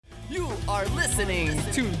You are listening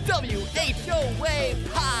to WHOA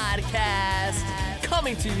Podcast,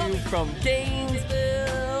 coming to you from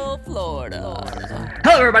Gainesville, Florida.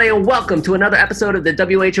 Hello, everybody, and welcome to another episode of the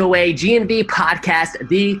WHOA GNV Podcast,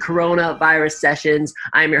 the Coronavirus Sessions.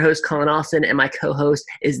 I'm your host, Colin Austin, and my co-host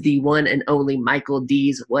is the one and only Michael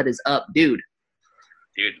Dees. What is up, dude?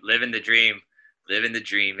 Dude, living the dream,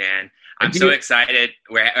 man. I'm so excited.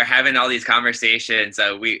 We're having all these conversations.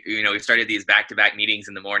 We started these back-to-back meetings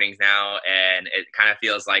in the mornings now, and it kind of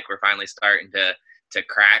feels like we're finally starting to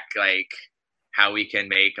crack like how we can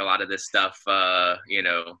make a lot of this stuff. How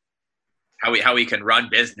we can run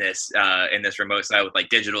business in this remote side with like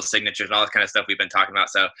digital signatures and all this kind of stuff we've been talking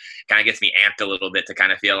about. So, kind of gets me amped a little bit to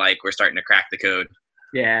kind of feel like we're starting to crack the code.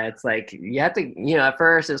 Yeah, it's like you have to, at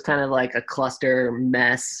first it was kind of like a cluster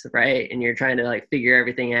mess, right? And you're trying to like figure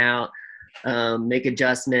everything out, make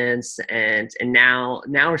adjustments, and now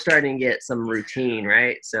we're starting to get some routine,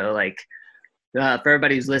 right? So like for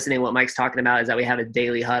everybody who's listening, what Mike's talking about is that we have a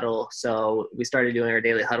daily huddle. So we started doing our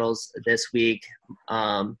daily huddles this week,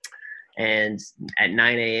 and at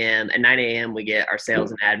 9 a.m. At 9 a.m. we get our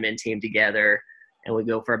sales and admin team together. And we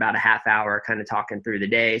go for about a half hour kind of talking through the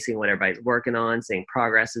day, seeing what everybody's working on, seeing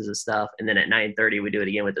progresses and stuff. And then at 9:30, we do it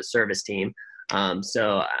again with the service team.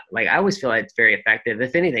 So I always feel like it's very effective.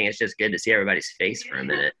 If anything, it's just good to see everybody's face for a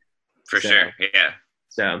minute. Sure. Yeah.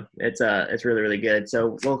 So it's really, really good.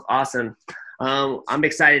 So, well, awesome. I'm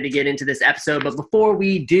excited to get into this episode. But before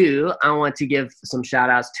we do, I want to give some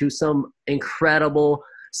shout outs to some incredible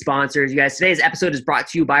sponsors. You guys, today's episode is brought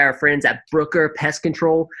to you by our friends at Brooker Pest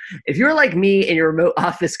Control. If you're like me and your remote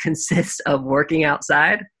office consists of working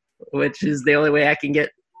outside, which is the only way I can get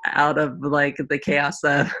out of like the chaos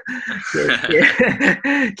of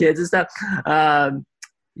kids and stuff,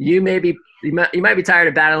 you might be tired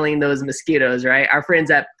of battling those mosquitoes, right? Our friends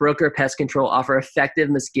at Brooker Pest Control offer effective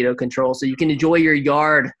mosquito control so you can enjoy your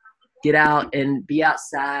yard, get out and be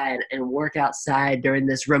outside and work outside during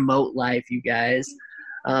this remote life, you guys.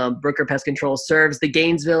 Brooker Pest Control serves the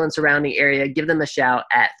Gainesville and surrounding area. Give them a shout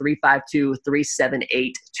at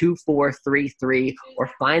 352-378-2433 or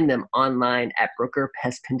find them online at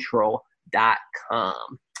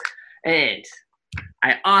brookerpestcontrol.com. And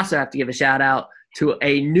I also have to give a shout out to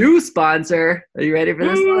a new sponsor. Are you ready for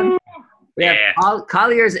this one? We have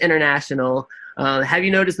Colliers International. Have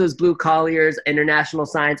you noticed those blue Colliers International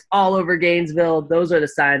signs all over Gainesville? Those are the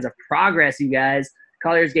signs of progress, you guys.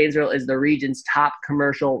 Colliers Gainesville is the region's top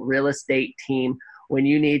commercial real estate team. When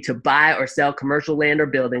you need to buy or sell commercial land or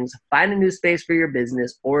buildings, find a new space for your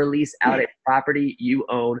business, or lease out a property you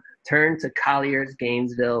own, turn to Colliers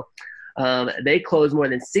Gainesville. They close more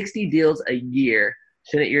than 60 deals a year.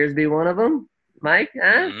 Shouldn't yours be one of them, Mike?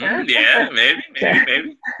 Yeah,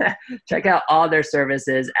 maybe. Check out all their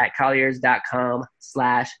services at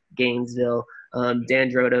colliers.com/Gainesville. Dan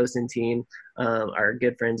Drodos and team are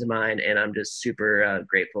good friends of mine, and I'm just super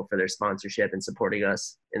grateful for their sponsorship and supporting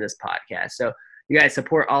us in this podcast. So you guys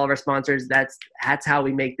support all of our sponsors. That's how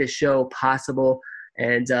we make this show possible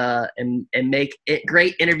and make it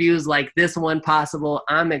great interviews like this one possible.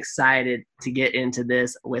 I'm excited to get into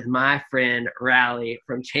this with my friend Rally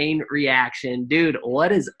from Chain Reaction. Dude,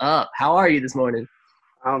 what is up? How are you this morning?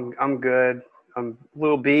 I'm good. I'm a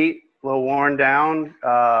little beat, a little worn down.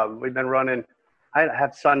 We've been running. I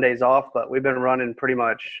have Sundays off, but we've been running pretty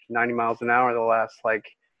much 90 miles an hour the last 5-6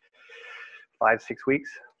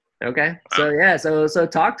 weeks. Okay. So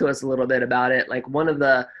talk to us a little bit about it. Like one of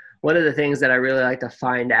the things that I really like to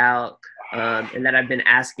find out, and that I've been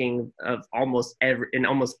asking of almost every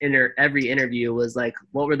interview was like,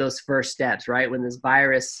 what were those first steps, right? When this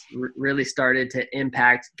virus really started to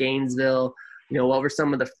impact Gainesville, what were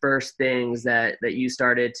some of the first things that you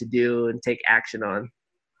started to do and take action on?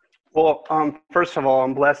 Well, first of all,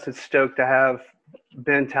 I'm blessed and stoked to have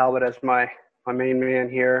Ben Talbot as my main man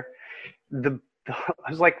here. It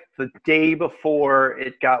was like the day before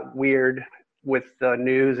it got weird with the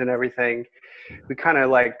news and everything. We kind of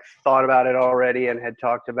thought about it already and had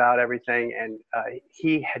talked about everything. And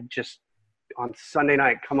he had just on Sunday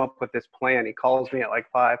night come up with this plan. He calls me at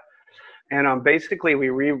 5. And basically we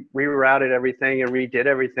rerouted everything and redid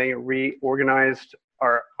everything and reorganized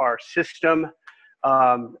our system.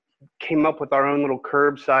 Came up with our own little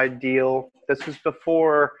curbside deal. This was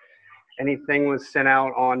before anything was sent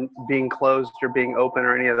out on being closed or being open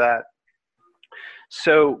or any of that.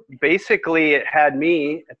 So basically it had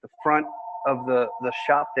me at the front of the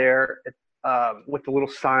shop there with the little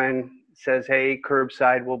sign that says, hey,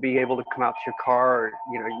 curbside, we'll be able to come out to your car, or,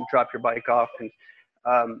 you can drop your bike off.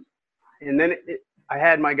 And then I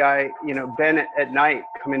had my guy, Ben at night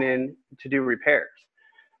coming in to do repairs.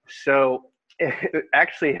 So it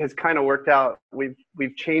actually has kind of worked out.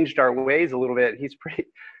 We've changed our ways a little bit. He's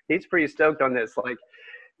pretty stoked on this. Like,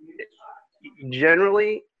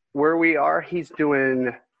 generally where we are, he's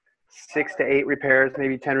doing 6 to 8 repairs,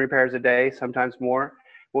 maybe 10 repairs a day, sometimes more.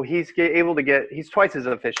 Well, he's twice as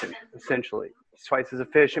efficient, essentially. He's twice as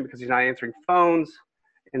efficient because he's not answering phones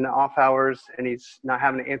in the off hours, and he's not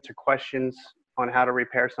having to answer questions on how to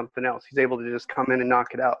repair something else. He's able to just come in and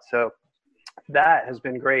knock it out. So that has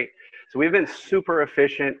been great. So we've been super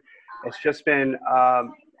efficient. It's just been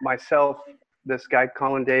myself, this guy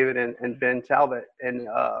Colin David, and Ben Talbot, and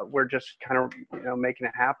we're just kind of making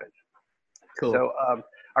it happen. Cool. So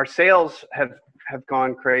our sales have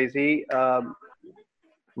gone crazy.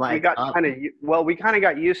 We kind of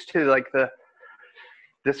got used to like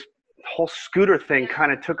this whole scooter thing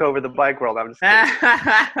kind of took over the bike world. I'm just kidding.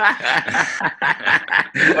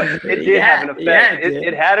 But it did have an effect. Yeah,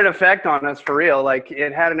 it had an effect on us for real. Like,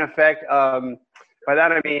 it had an effect. By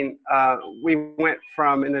that I mean we went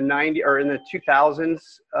from in the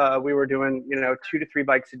 2000s we were doing 2 to 3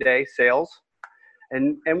 bikes a day sales,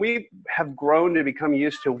 and we have grown to become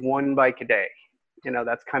used to 1 bike a day.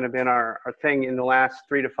 That's kind of been our thing in the last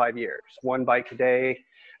 3 to 5 years. 1 bike a day,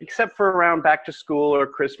 except for around back to school or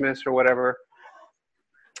Christmas or whatever.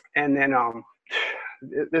 And then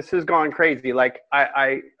this has gone crazy. Like,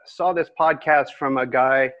 I saw this podcast from a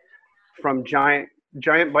guy from Giant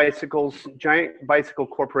Bicycles. Giant Bicycle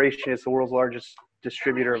Corporation is the world's largest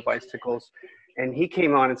distributor of bicycles. And he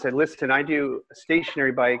came on and said, listen, I do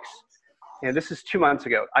stationary bikes. And this is 2 months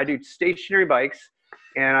ago. I do stationary bikes,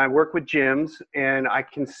 and I work with gyms, and I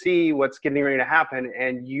can see what's getting ready to happen,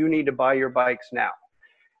 and you need to buy your bikes now.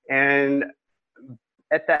 And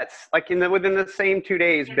at that, like within the same 2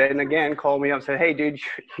 days, Ben again called me up and said, hey, dude,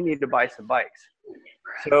 you need to buy some bikes.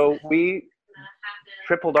 So we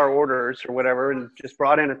tripled our orders or whatever and just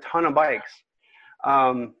brought in a ton of bikes.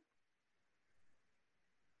 The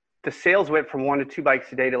sales went from 1 to 2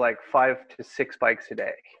 bikes a day to like 5 to 6 bikes a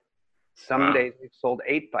day. Some days we've sold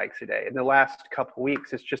 8 bikes a day. In the last couple of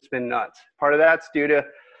weeks, it's just been nuts. Part of that's due to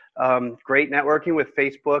great networking with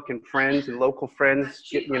Facebook and friends and local friends,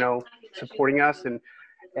 supporting us,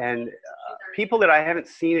 and people that I haven't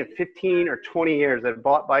seen in 15 or 20 years that have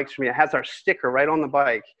bought bikes from me. It has our sticker right on the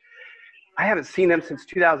bike. I haven't seen them since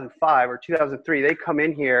 2005 or 2003. They come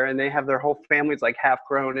in here and they have their whole families like half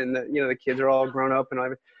grown, and the kids are all grown up and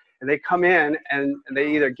everything. And they come in and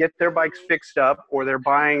they either get their bikes fixed up, or they're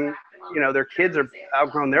buying, their kids are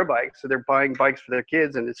outgrown their bikes, so they're buying bikes for their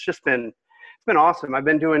kids. And it's been awesome. I've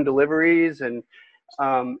been doing deliveries and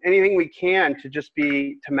anything we can to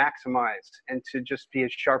maximize and to just be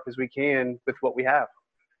as sharp as we can with what we have.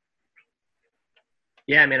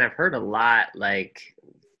 Yeah, I mean, I've heard a lot, like,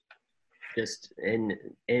 just in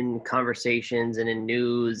conversations and in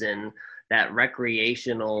news, and that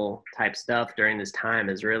recreational type stuff during this time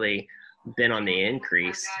has really been on the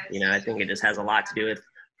increase. I think it just has a lot to do with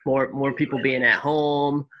more people being at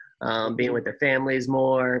home, being with their families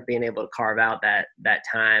more, being able to carve out that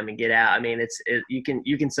time and get out. I mean, you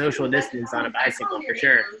can social distance on a bicycle for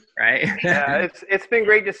sure, right? Yeah, it's been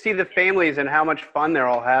great to see the families and how much fun they're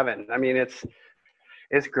all having. I mean, it's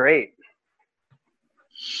great.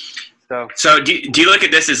 So do you look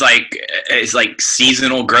at this as like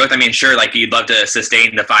seasonal growth? I mean, sure, like you'd love to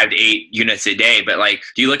sustain the 5 to 8 units a day, but like,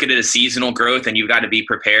 do you look at it as seasonal growth and you've got to be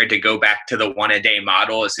prepared to go back to the 1 a day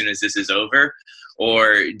model as soon as this is over?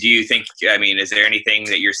 Or do you think, I mean, is there anything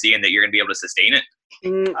that you're seeing that you're going to be able to sustain it?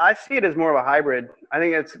 I see it as more of a hybrid. I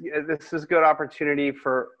think this is a good opportunity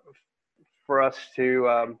for us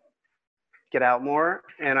to get out more.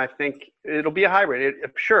 And I think it'll be a hybrid.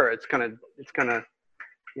 Sure, it's gonna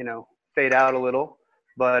fade out a little,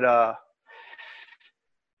 but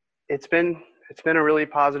it's been a really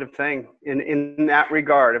positive thing in that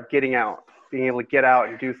regard of getting out, being able to get out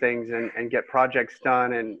and do things and get projects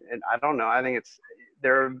done. And I don't know, I think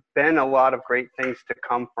there have been a lot of great things to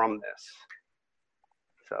come from this.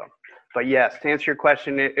 So, but yes, to answer your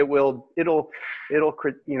question, it'll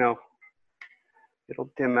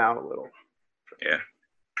dim out a little. Yeah.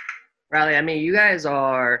 Riley, I mean, you guys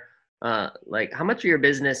are, like, how much of your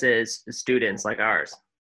business is students like ours?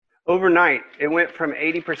 Overnight, it went from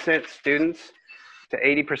 80% students to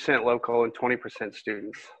 80% local and 20%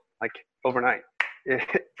 students, like overnight.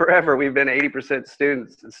 Forever, we've been 80%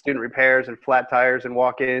 students and student repairs and flat tires and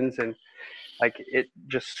walk-ins, and like it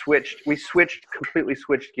just switched. We completely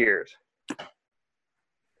switched gears.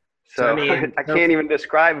 So I mean, I can't even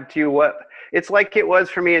describe to you what it's like it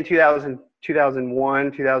was for me in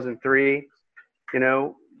 2001, 2003,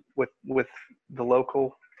 with the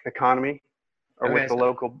local economy or with the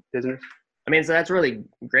local business. I mean, so that's really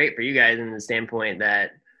great for you guys in the standpoint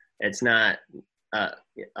that it's not uh,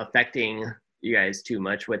 affecting you guys too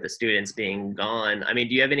much with the students being gone. I mean,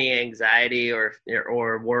 do you have any anxiety or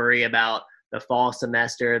worry about the fall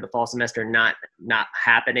semester not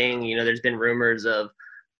happening? You know, there's been rumors of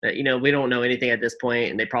that. You know, we don't know anything at this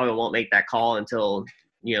point, and they probably won't make that call until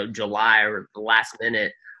July or the last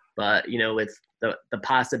minute. But with the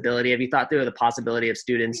possibility, have you thought through the possibility of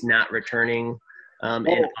students not returning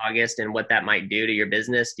in August and what that might do to your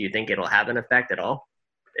business? Do you think it'll have an effect at all?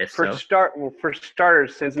 If For so, for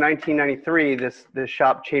starters, since 1993, this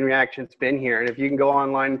shop Chain Reaction's been here. And if you can go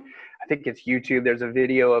online, I think it's YouTube. There's a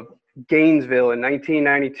video of Gainesville in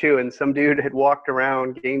 1992, and some dude had walked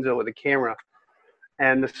around Gainesville with a camera.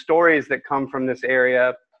 And the stories that come from this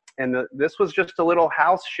area, and this was just a little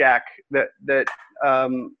house shack that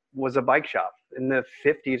was a bike shop in the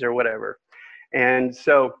 50s or whatever. And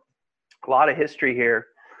so a lot of history here.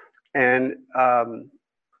 And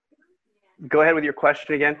go ahead with your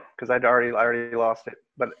question again, because I already lost it,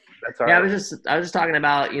 but that's all right. I was just talking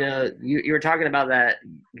about, you were talking about that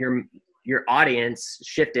your audience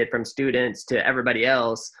shifted from students to everybody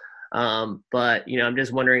else. But I'm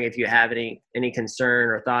just wondering if you have any concern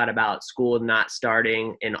or thought about school not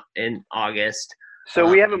starting in August. So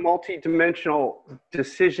we have a multi-dimensional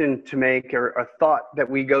decision to make, or a thought that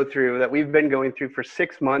we go through, that we've been going through for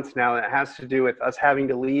 6 months now, that has to do with us having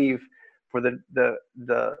to leave for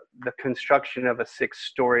the construction of a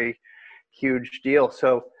 6-story huge deal.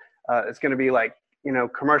 So it's going to be like,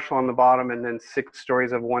 commercial on the bottom, and then 6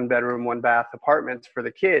 stories of 1-bedroom, 1-bath apartments for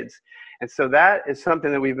the kids. And so that is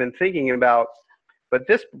something that we've been thinking about. But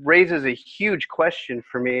this raises a huge question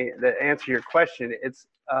for me. To answer your question, it's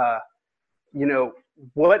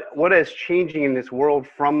what is changing in this world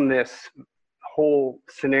from this whole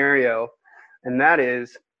scenario, and that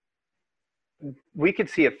is, we could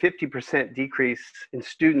see a 50% decrease in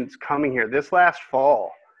students coming here. This last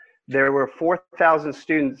fall, there were 4,000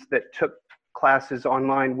 students that took classes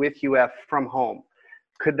online with UF from home.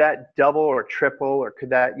 Could that double or triple, or could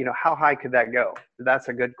that, how high could that go? That's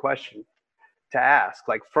a good question to ask.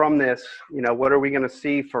 Like, from this, what are we going to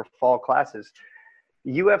see for fall classes?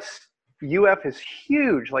 UF is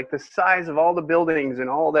huge, like the size of all the buildings and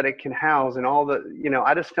all that it can house, and all the,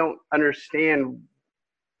 I just don't understand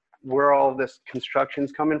where all this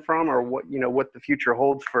construction's coming from, or what the future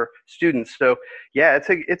holds for students. So yeah,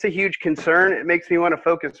 it's a huge concern. It makes me want to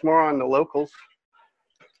focus more on the locals.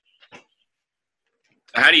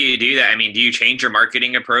 How do you do that? I mean, do you change your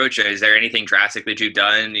marketing approach? Is there anything drastic that you've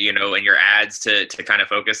done, in your ads to kind of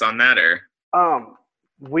focus on that, or?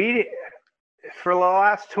 For the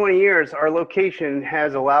last 20 years, our location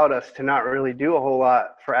has allowed us to not really do a whole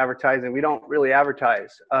lot for advertising. We don't really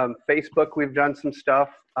advertise. Facebook, we've done some stuff.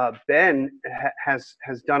 Ben has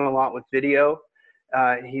done a lot with video.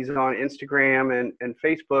 He's on Instagram and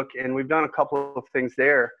Facebook, and we've done a couple of things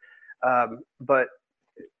there. But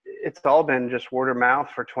it's all been just word of mouth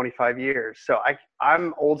for 25 years. So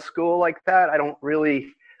I'm old school like that.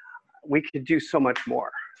 We could do so much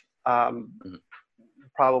more.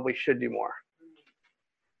 Probably should do more.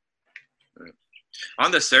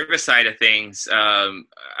 On the service side of things, I'm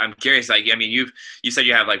curious, you said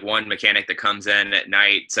you have like one mechanic that comes in at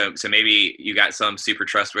night. So maybe you got some super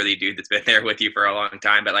trustworthy dude that's been there with you for a long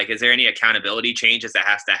time, but is there any accountability changes that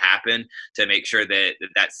has to happen to make sure that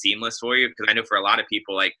that's seamless for you? Because I know for a lot of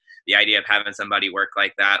people, the idea of having somebody work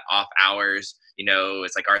like that off hours,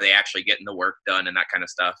 it's like, are they actually getting the work done and that kind of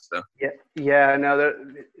stuff? So yeah, no,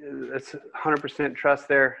 that's 100% trust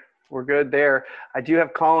there. We're good there. I do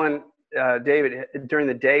have Colin David during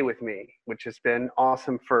the day with me, which has been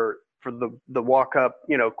awesome for the walk up,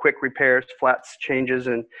 quick repairs, flats changes,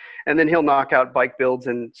 and then he'll knock out bike builds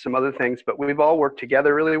and some other things. But we've all worked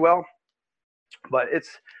together really well. But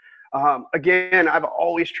it's again, I've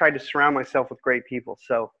always tried to surround myself with great people,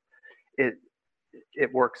 so it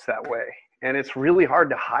works that way. And it's really hard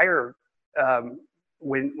to hire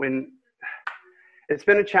when it's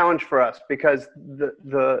been a challenge for us, because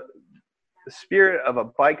the spirit of a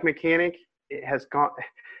bike mechanic, it has gone.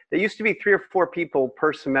 There used to be 3 or 4 people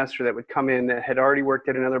per semester that would come in that had already worked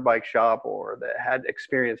at another bike shop or that had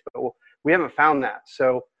experience, but we haven't found that.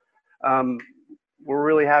 So we're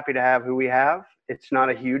really happy to have who we have. It's not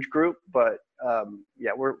a huge group, but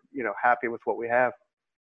yeah, we're happy with what we have.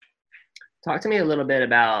 Talk to me a little bit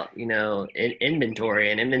about inventory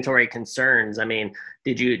and inventory concerns. I mean,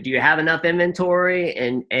 do you have enough inventory?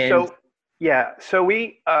 And so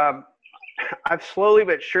we I've slowly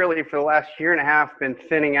but surely for the last year and a half been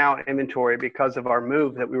thinning out inventory because of our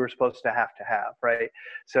move that we were supposed to have, right?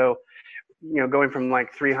 So going from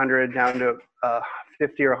like 300 down to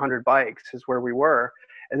 50 or 100 bikes is where we were.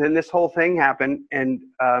 And then this whole thing happened, and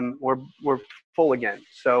we're full again.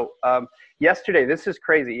 So yesterday, this is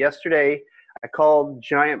crazy. Yesterday, I called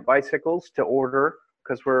Giant Bicycles to order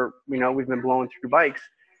because we've been blowing through bikes.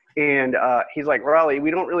 And he's like, Raleigh, we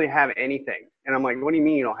don't really have anything. And I'm like, what do you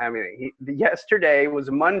mean you don't have anything? Yesterday was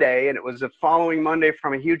Monday, and it was the following Monday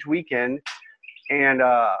from a huge weekend. And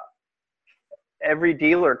every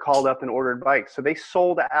dealer called up and ordered bikes. So they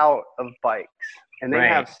sold out of bikes. And they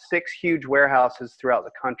have 6 huge warehouses throughout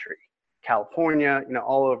the country, California,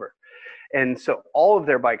 all over. And so all of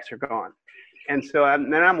their bikes are gone. And so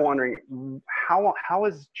then I'm wondering, how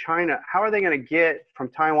is China, how are they going to get from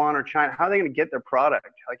Taiwan or China, how are they going to get their product?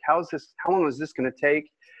 Like, how long is this going to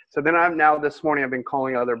take? So then this morning I've been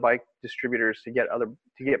calling other bike distributors to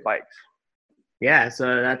get bikes. Yeah.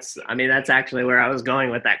 So that's actually where I was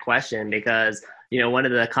going with that question, because one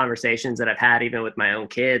of the conversations that I've had even with my own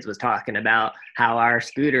kids was talking about how our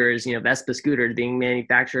scooters, Vespa scooters being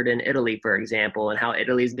manufactured in Italy, for example, and how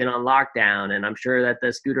Italy's been on lockdown. And I'm sure that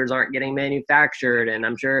the scooters aren't getting manufactured. And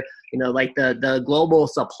I'm sure, like the global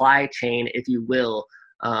supply chain, if you will,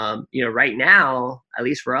 right now, at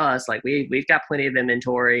least for us, like we've got plenty of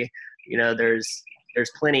inventory. There's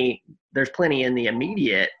plenty in the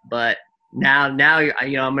immediate, but now you're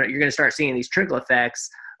going to start seeing these trickle effects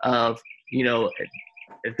of,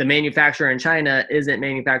 if the manufacturer in China isn't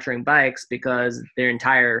manufacturing bikes because their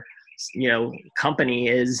entire, company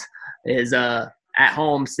is at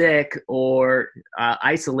home sick or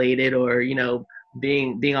isolated or,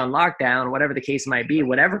 being on lockdown, whatever the case might be,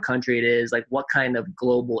 whatever country it is, like what kind of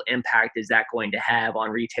global impact is that going to have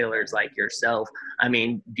on retailers like yourself? I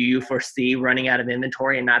mean, do you foresee running out of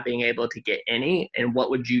inventory and not being able to get any? And what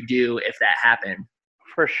would you do if that happened?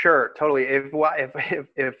 For sure, totally. If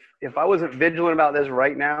I wasn't vigilant about this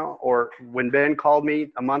right now, or when Ben called me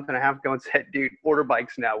a month and a half ago and said, "Dude, order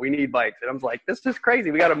bikes now. We need bikes," and I was like, "This is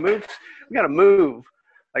crazy. We got to move. We got to move.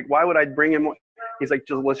 Like, why would I bring him?" He's like,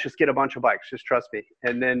 let's just get a bunch of bikes. Just trust me.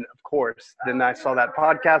 And then, of course, I saw that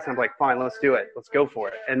podcast, and I'm like, fine, let's do it. Let's go for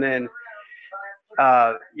it. And then,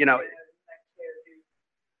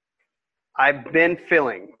 I've been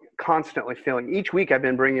constantly filling. Each week I've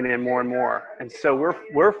been bringing in more and more. And so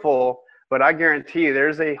we're full, but I guarantee you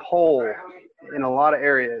there's a hole in a lot of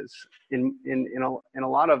areas, in a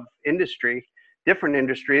lot of different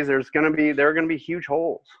industries. There are going to be huge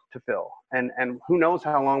holes to fill. And who knows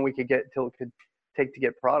how long we could get till it could take to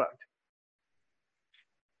get product.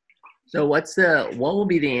 So what will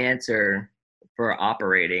be the answer for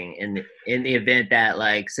operating in the event that,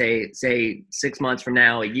 like, say 6 months from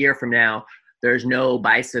now, a year from now, there's no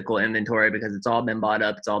bicycle inventory because it's all been bought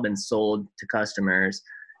up, it's all been sold to customers,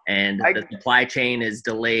 and the supply chain is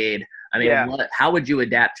delayed? I mean, how would you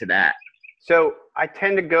adapt to that? So I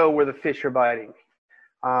tend to go where the fish are biting.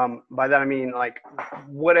 By that I mean, like,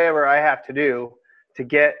 whatever I have to do to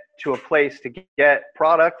get to a place to get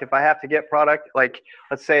product. If I have to get product, like,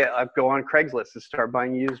 let's say I go on Craigslist and start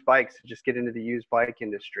buying used bikes and just get into the used bike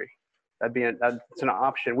industry. That's an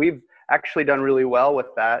option. We've actually done really well with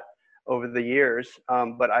that over the years,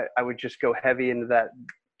 but I would just go heavy into that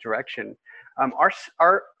direction.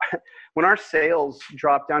 When our sales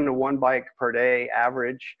dropped down to 1 bike per day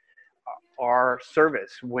average, our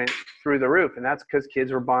service went through the roof, and that's because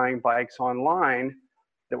kids were buying bikes online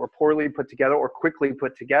that were poorly put together or quickly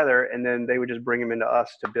put together, and then they would just bring them into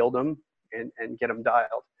us to build them and get them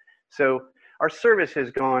dialed. So our service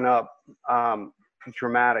has gone up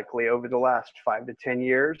dramatically over the last 5 to 10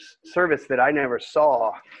 years. Service that I never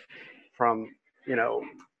saw from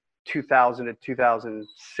 2000 to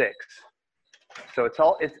 2006. So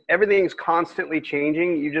everything's constantly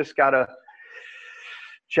changing. You just gotta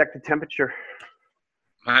check the temperature.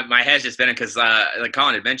 My head's just spinning because, like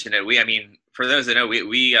Colin had mentioned it, for those that know,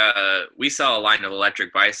 we sell a line of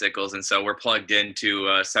electric bicycles, and so we're plugged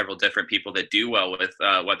into several different people that do well with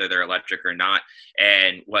whether they're electric or not.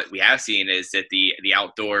 And what we have seen is that the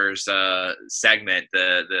outdoors segment,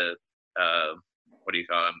 the what do you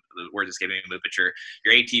call them? The word escaping me, but your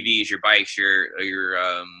ATVs, your bikes, your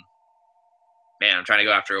man, I'm trying to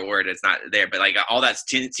go after a word. It's not there, but like all that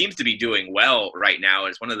seems to be doing well right now.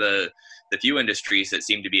 It's one of the few industries that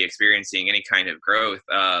seem to be experiencing any kind of growth.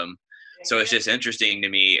 So it's just interesting to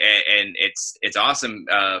me, and it's awesome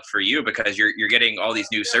for you because you're getting all these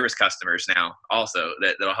new service customers now also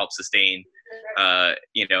that'll help sustain,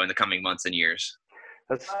 in the coming months and years.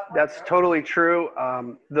 That's totally true.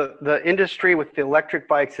 The industry with the electric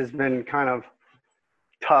bikes has been kind of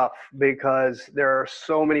tough because there are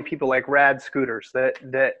so many people like Rad Scooters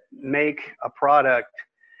that make a product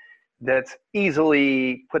that's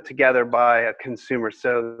easily put together by a consumer.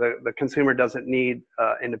 So the consumer doesn't need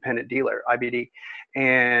independent dealer, IBD.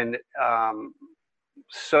 And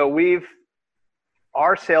so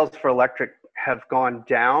our sales for electric have gone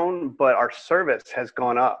down, but our service has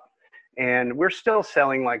gone up. And we're still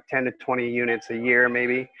selling like 10 to 20 units a year,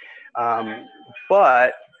 maybe.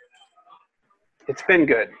 But it's been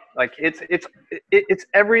good. Like it's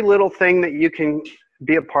every little thing that you can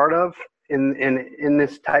be a part of in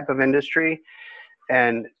this type of industry,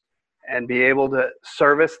 and be able to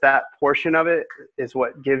service that portion of it is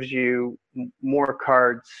what gives you more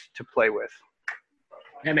cards to play with.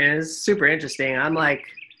 Yeah, man, it's super interesting.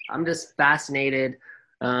 I'm just fascinated.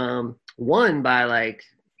 One, by like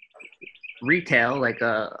retail, like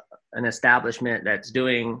an establishment that's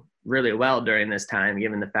doing really well during this time,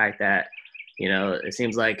 given the fact that, you know, it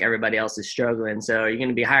seems like everybody else is struggling. So are you going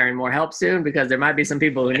to be hiring more help soon? Because there might be some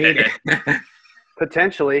people who need it.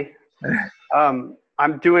 Potentially.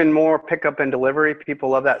 I'm doing more pickup and delivery. People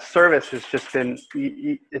love that. Service has just been,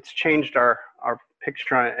 it's changed our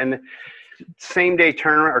picture on it. And same day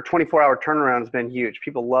turnaround or 24-hour turnaround has been huge.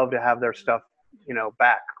 People love to have their stuff, you know,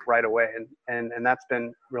 back right away. And that's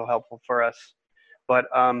been real helpful for us. But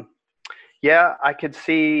yeah, I could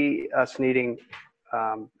see us needing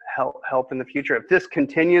help in the future. If this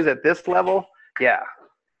continues at this level, yeah.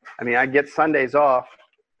 I mean, I get Sundays off,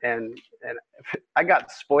 and I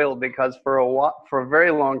got spoiled because for a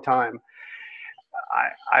very long time,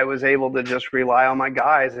 I was able to just rely on my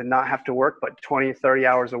guys and not have to work but 20, 30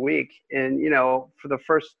 hours a week. And, you know, for the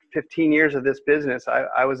first 15 years of this business,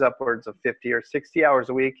 I was upwards of 50 or 60 hours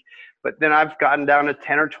a week. But then I've gotten down to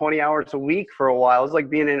 10 or 20 hours a week for a while. It was like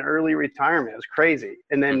being in early retirement. It was crazy.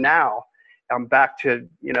 And then now I'm back to,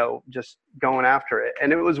 you know, just going after it.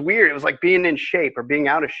 And it was weird. It was like being in shape or being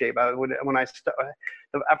out of shape.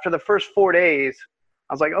 After the first 4 days,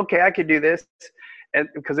 I was like, okay, I could do this. And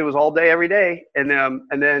because it was all day, every day. And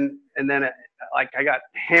then like I got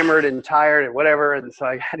hammered and tired and whatever. And so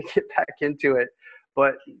I had to get back into it,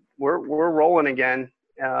 but we're rolling again.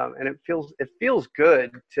 And it feels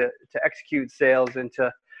good to execute sales and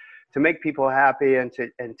to make people happy and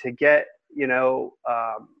to get, you know,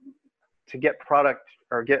 to get product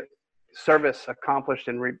or get service accomplished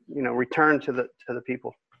and return to the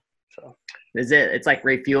people. So it's like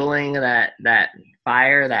refueling that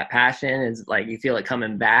fire, that passion is like, you feel it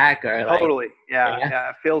coming back or like, totally. Yeah.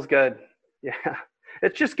 It feels good. Yeah.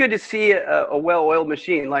 It's just good to see a well-oiled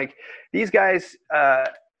machine. Like these guys,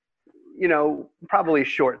 you know, probably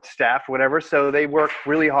short staffed, whatever. So they work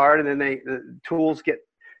really hard, and then the tools get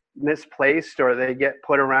misplaced or they get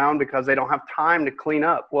put around because they don't have time to clean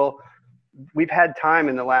up. Well, we've had time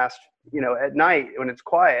in the last, you know, at night when it's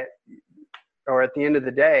quiet or at the end of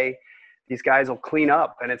the day, these guys will clean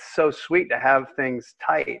up, and it's so sweet to have things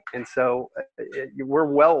tight. And so we're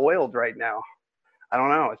well oiled right now. I don't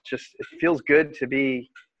know. It feels good to be,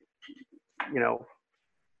 you know,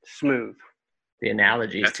 smooth. The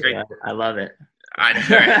analogies. That's great. I love it. I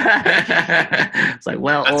know. It's like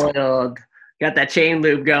well oiled. Got that chain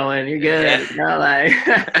loop going. You're good. Yeah. You know,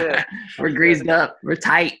 like we're greased up. We're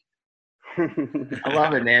tight. I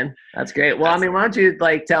love it, man. That's great. Well, I mean, why don't you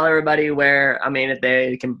like tell everybody where? I mean, if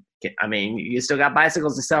they can. I mean, you still got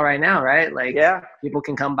bicycles to sell right now, right? Like, yeah, people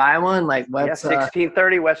can come buy one. Like, what's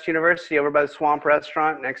 1630 West University, over by the Swamp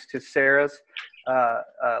Restaurant, next to Sarah's,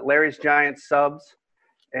 Larry's Giant Subs,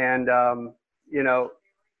 and you know,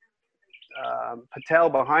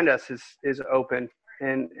 Patel behind us is open,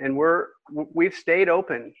 and we've stayed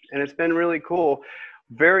open, and it's been really cool.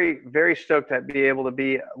 Very, very stoked to be able to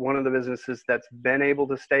be one of the businesses that's been able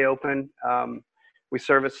to stay open. We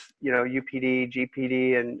service, you know, UPD,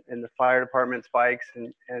 GPD, and the fire department's bikes,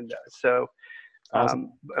 and so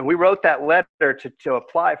awesome. And we wrote that letter to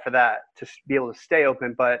apply for that to be able to stay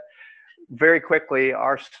open, but very quickly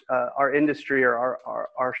our industry or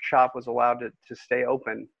our shop was allowed to stay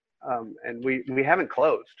open, and we haven't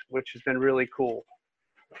closed, which has been really cool.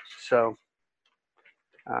 So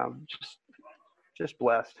just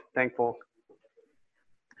blessed, thankful.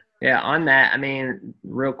 Yeah, on that, I mean,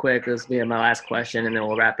 real quick, this will be my last question, and then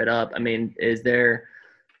we'll wrap it up. I mean, is there,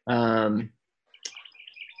 you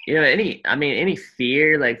know, any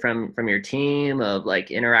fear like from your team of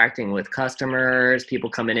like interacting with customers,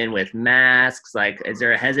 people coming in with masks? Like, is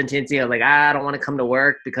there a hesitancy of like, I don't want to come to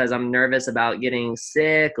work because I'm nervous about getting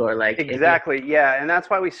sick, or like? Exactly, yeah, and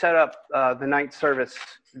that's why we set up the night service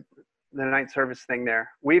thing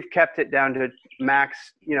there. We've kept it down to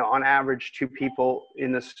max, you know, on average 2 people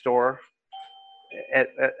in the store at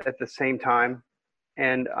the same time.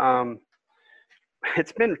 And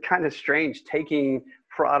it's been kind of strange taking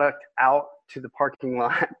product out to the parking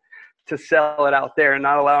lot to sell it out there and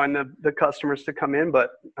not allowing the customers to come in.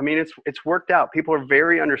 But I mean, it's worked out. People are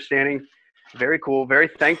very understanding, very cool, very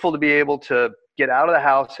thankful to be able to get out of the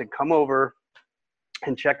house and come over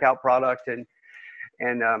and check out product. And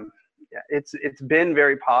it's been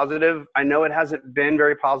very positive. I know it hasn't been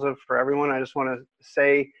very positive for everyone. I just want to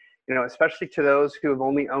say, you know, especially to those who have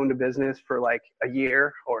only owned a business for like a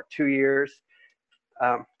year or 2 years.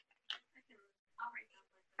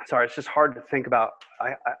 Sorry, it's just hard to think about.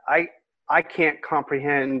 I can't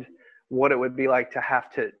comprehend what it would be like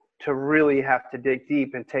to really have to dig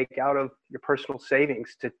deep and take out of your personal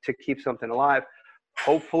savings to keep something alive.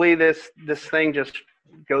 Hopefully this thing just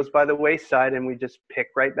goes by the wayside and we just pick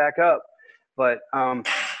right back up. But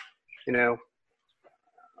you know,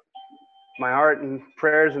 my heart and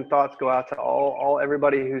prayers and thoughts go out to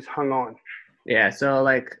everybody who's hung on. Yeah. So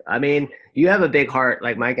like, I mean, you have a big heart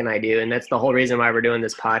like Mike and I do. And that's the whole reason why we're doing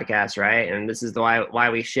this podcast. Right. And this is why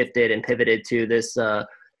we shifted and pivoted to this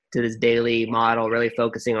daily model, really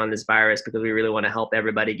focusing on this virus, because we really want to help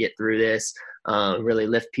everybody get through this, really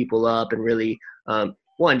lift people up and really,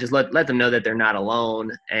 one, just let them know that they're not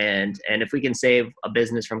alone. And if we can save a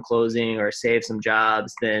business from closing or save some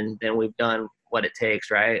jobs, then we've done what it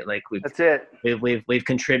takes, right? Like that's it. We've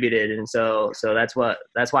contributed. And so that's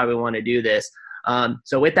why we want to do this.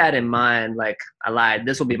 So with that in mind, like I lied,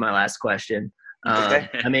 this will be my last question. Okay.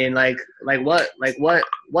 I mean,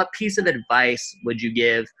 what piece of advice would you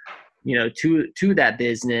give, you know, to that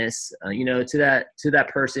business, you know, to that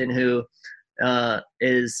person who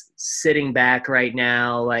is sitting back right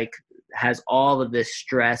now, like has all of this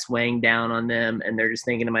stress weighing down on them, and they're just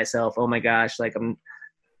thinking to myself, oh my gosh,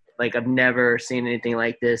 I've never seen anything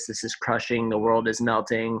like this. This is crushing. The world is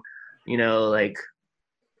melting. You know, like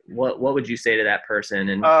what would you say to that person?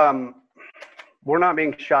 And we're not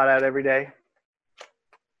being shot at every day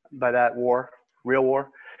by that war, real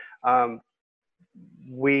war.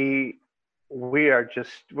 We're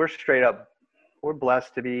straight up, we're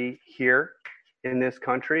blessed to be here in this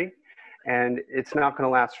country, and it's not going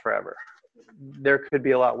to last forever. There could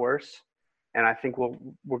be a lot worse. And I think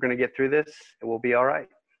we're going to get through this and we'll be all right.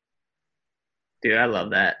 Dude, I love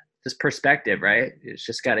that. Just perspective, right? It's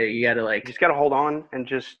just you gotta hold on and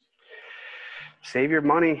just save your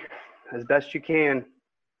money as best you can.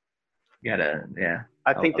 Yeah.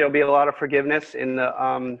 I think there'll be a lot of forgiveness in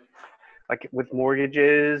the, like with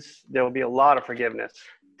mortgages, there'll be a lot of forgiveness,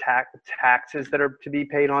 taxes that are to be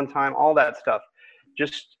paid on time, all that stuff.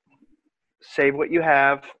 Just save what you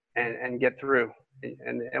have and get through,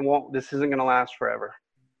 and this isn't going to last forever.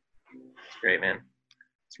 It's great, man.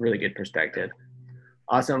 It's a really good perspective.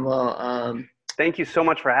 Awesome. Well, thank you so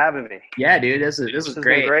much for having me. Yeah, dude, this is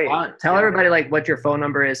great. Tell everybody like what your phone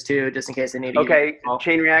number is too, just in case they need to. Okay,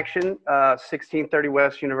 Chain Reaction, 1630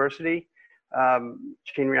 West University,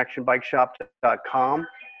 chainreactionbikeshop.com.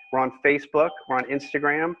 We're on Facebook, we're on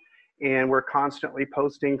Instagram, and we're constantly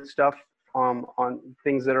posting stuff on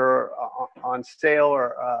things that are on sale,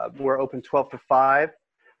 or we're open 12 to 5,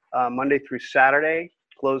 Monday through Saturday,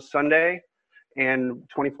 closed Sunday, and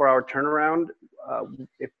 24-hour turnaround.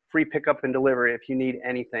 If free pickup and delivery, if you need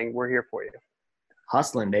anything, we're here for you.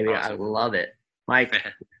 Hustling, baby. Awesome. I love it. Mike,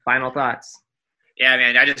 final thoughts. Yeah,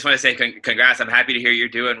 man, I just want to say congrats. I'm happy to hear you're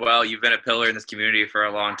doing well. You've been a pillar in this community for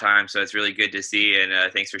a long time, so it's really good to see,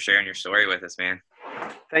 and thanks for sharing your story with us, man.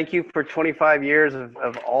 Thank you for 25 years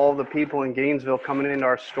of all the people in Gainesville coming into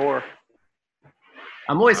our store.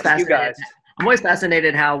 I'm always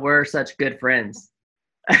fascinated how we're such good friends.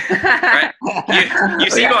 Right. You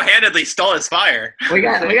single-handedly stole his fire. We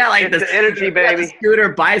got like this energy, baby. Scooter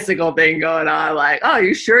bicycle thing going on. Like, oh,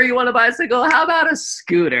 you sure you want a bicycle? How about a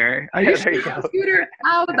scooter? Are you sure you want a scooter?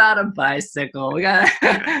 How about a bicycle? We got.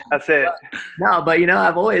 That's it. No, but you know,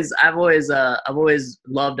 I've always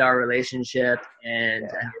loved our relationship, and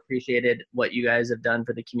I've appreciated what you guys have done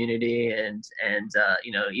for the community, and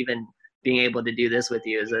you know, even being able to do this with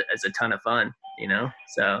you is a ton of fun. You know,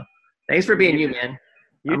 so thanks for being you, man.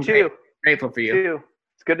 I'm too. Grateful for you. Too.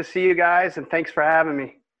 It's good to see you guys, and thanks for having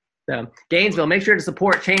me. So, Gainesville, make sure to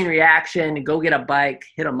support Chain Reaction. Go get a bike,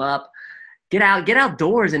 hit them up, get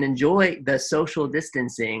outdoors and enjoy the social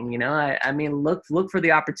distancing. You know, I mean, look for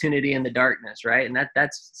the opportunity in the darkness, right? And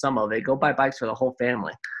that's some of it. Go buy bikes for the whole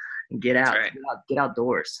family and get out, right. get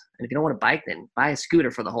outdoors. And if you don't want a bike, then buy a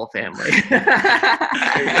scooter for the whole family.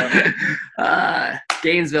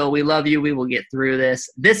 Gainesville, we love you. We will get through this.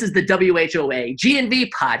 This is the WHOA GNV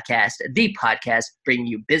podcast, the podcast bringing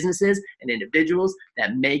you businesses and individuals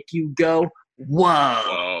that make you go, whoa.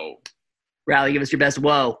 Whoa. Riley, give us your best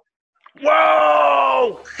whoa.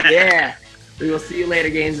 Whoa! Yeah. We will see you later,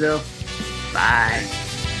 Gainesville. Bye.